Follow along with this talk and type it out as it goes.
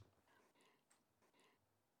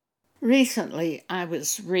Recently, I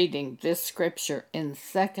was reading this scripture in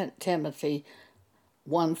 2 Timothy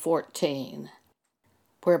 1:14,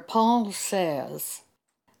 where Paul says,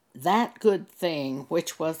 "That good thing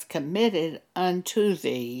which was committed unto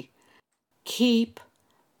thee, keep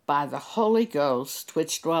by the Holy Ghost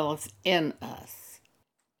which dwelleth in us."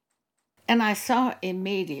 And I saw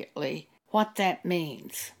immediately what that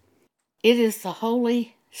means. It is the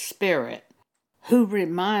Holy Spirit who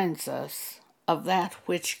reminds us of that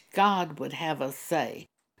which God would have us say,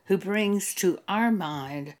 who brings to our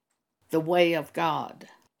mind the way of God.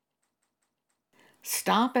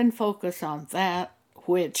 Stop and focus on that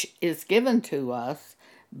which is given to us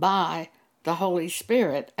by the Holy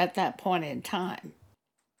Spirit at that point in time.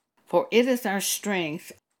 For it is our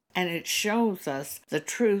strength and it shows us the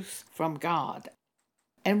truth from God.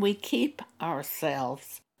 And we keep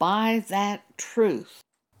ourselves by that truth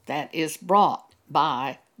that is brought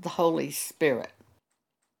by the Holy Spirit.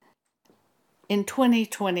 In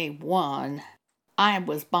 2021, I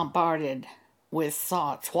was bombarded with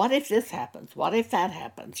thoughts. What if this happens? What if that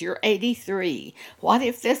happens? You're 83. What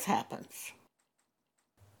if this happens?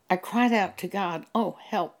 I cried out to God, "Oh,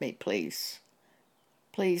 help me, please.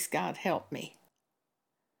 Please, God, help me."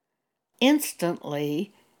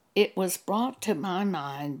 Instantly, it was brought to my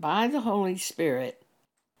mind by the Holy Spirit,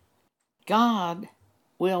 God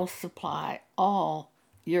will supply all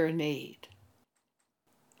your need.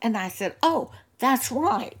 And I said, "Oh, that's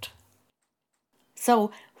right.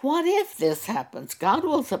 So what if this happens? God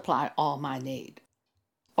will supply all my need.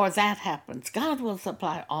 Or that happens. God will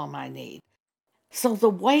supply all my need." So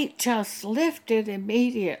the weight just lifted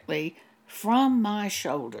immediately from my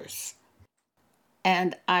shoulders.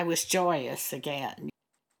 And I was joyous again.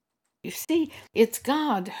 You see, it's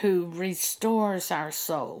God who restores our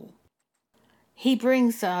soul. He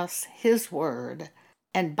brings us His Word,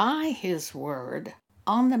 and by His Word,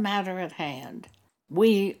 on the matter at hand,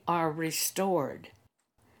 we are restored,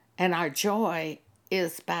 and our joy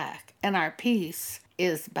is back, and our peace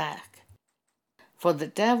is back. For the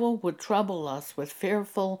devil would trouble us with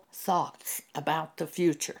fearful thoughts about the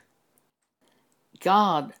future.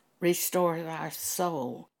 God restores our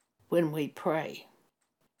soul when we pray.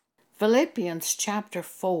 Philippians chapter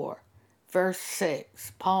 4, verse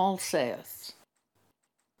 6, Paul says,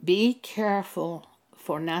 "Be careful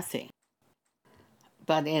for nothing,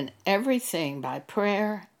 but in everything by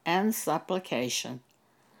prayer and supplication,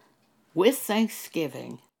 with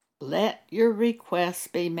thanksgiving, let your requests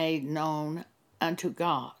be made known unto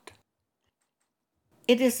God."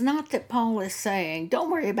 It is not that Paul is saying, "Don't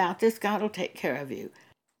worry about this, God will take care of you."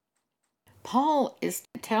 Paul is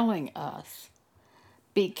telling us,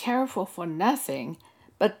 be careful for nothing,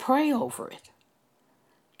 but pray over it.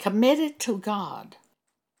 Commit it to God.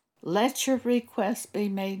 Let your requests be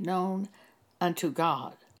made known unto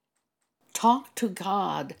God. Talk to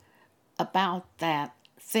God about that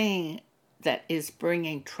thing that is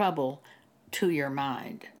bringing trouble to your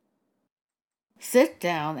mind. Sit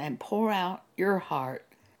down and pour out your heart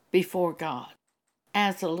before God,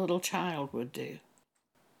 as a little child would do.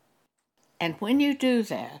 And when you do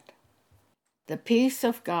that, the peace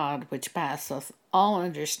of God, which passeth all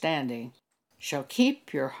understanding, shall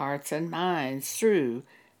keep your hearts and minds through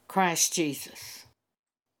Christ Jesus.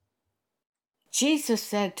 Jesus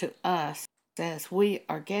said to us as we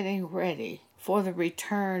are getting ready for the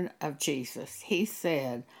return of Jesus, He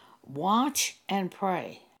said, "Watch and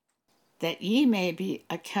pray, that ye may be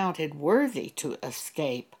accounted worthy to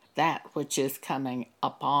escape that which is coming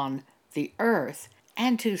upon the earth,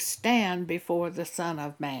 and to stand before the Son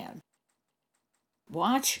of Man."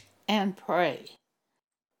 Watch and pray.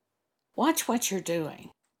 Watch what you're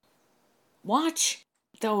doing. Watch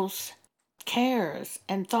those cares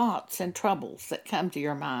and thoughts and troubles that come to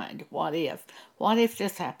your mind. What if? What if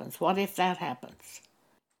this happens? What if that happens?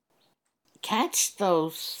 Catch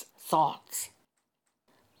those thoughts.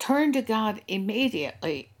 Turn to God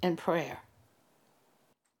immediately in prayer.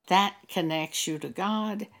 That connects you to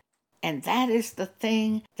God, and that is the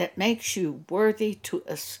thing that makes you worthy to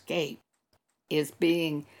escape, is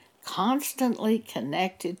being constantly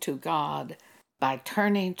connected to God by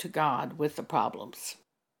turning to God with the problems.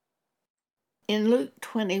 In Luke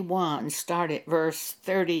 21, start at verse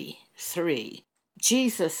 33,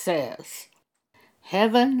 Jesus says,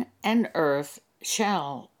 "Heaven and earth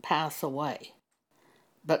shall pass away,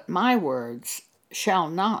 but my words shall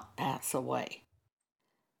not pass away.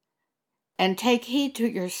 And take heed to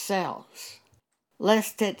yourselves,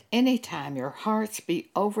 lest at any time your hearts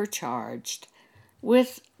be overcharged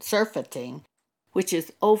with surfeiting, which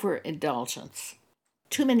is overindulgence."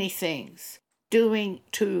 Too many things, doing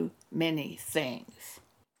too many things.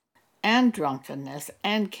 and drunkenness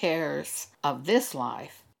and cares of this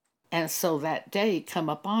life, and so that day come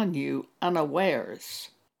upon you unawares.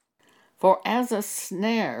 For as a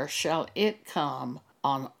snare shall it come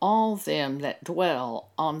on all them that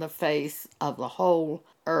dwell on the face of the whole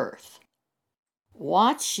earth.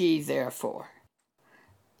 Watch ye therefore,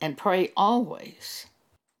 and pray always,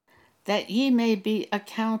 that ye may be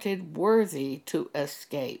accounted worthy to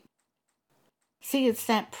escape. See, it's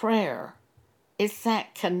that prayer, it's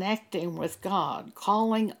that connecting with God,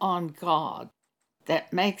 calling on God,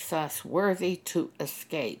 that makes us worthy to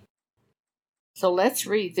escape. So let's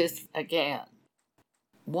read this again.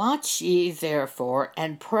 Watch ye therefore,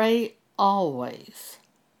 and pray always,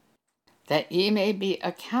 that ye may be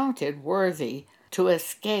accounted worthy to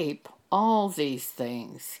escape all these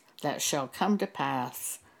things that shall come to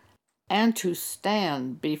pass, and to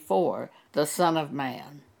stand before the Son of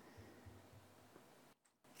Man.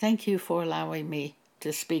 Thank you for allowing me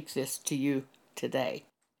to speak this to you today.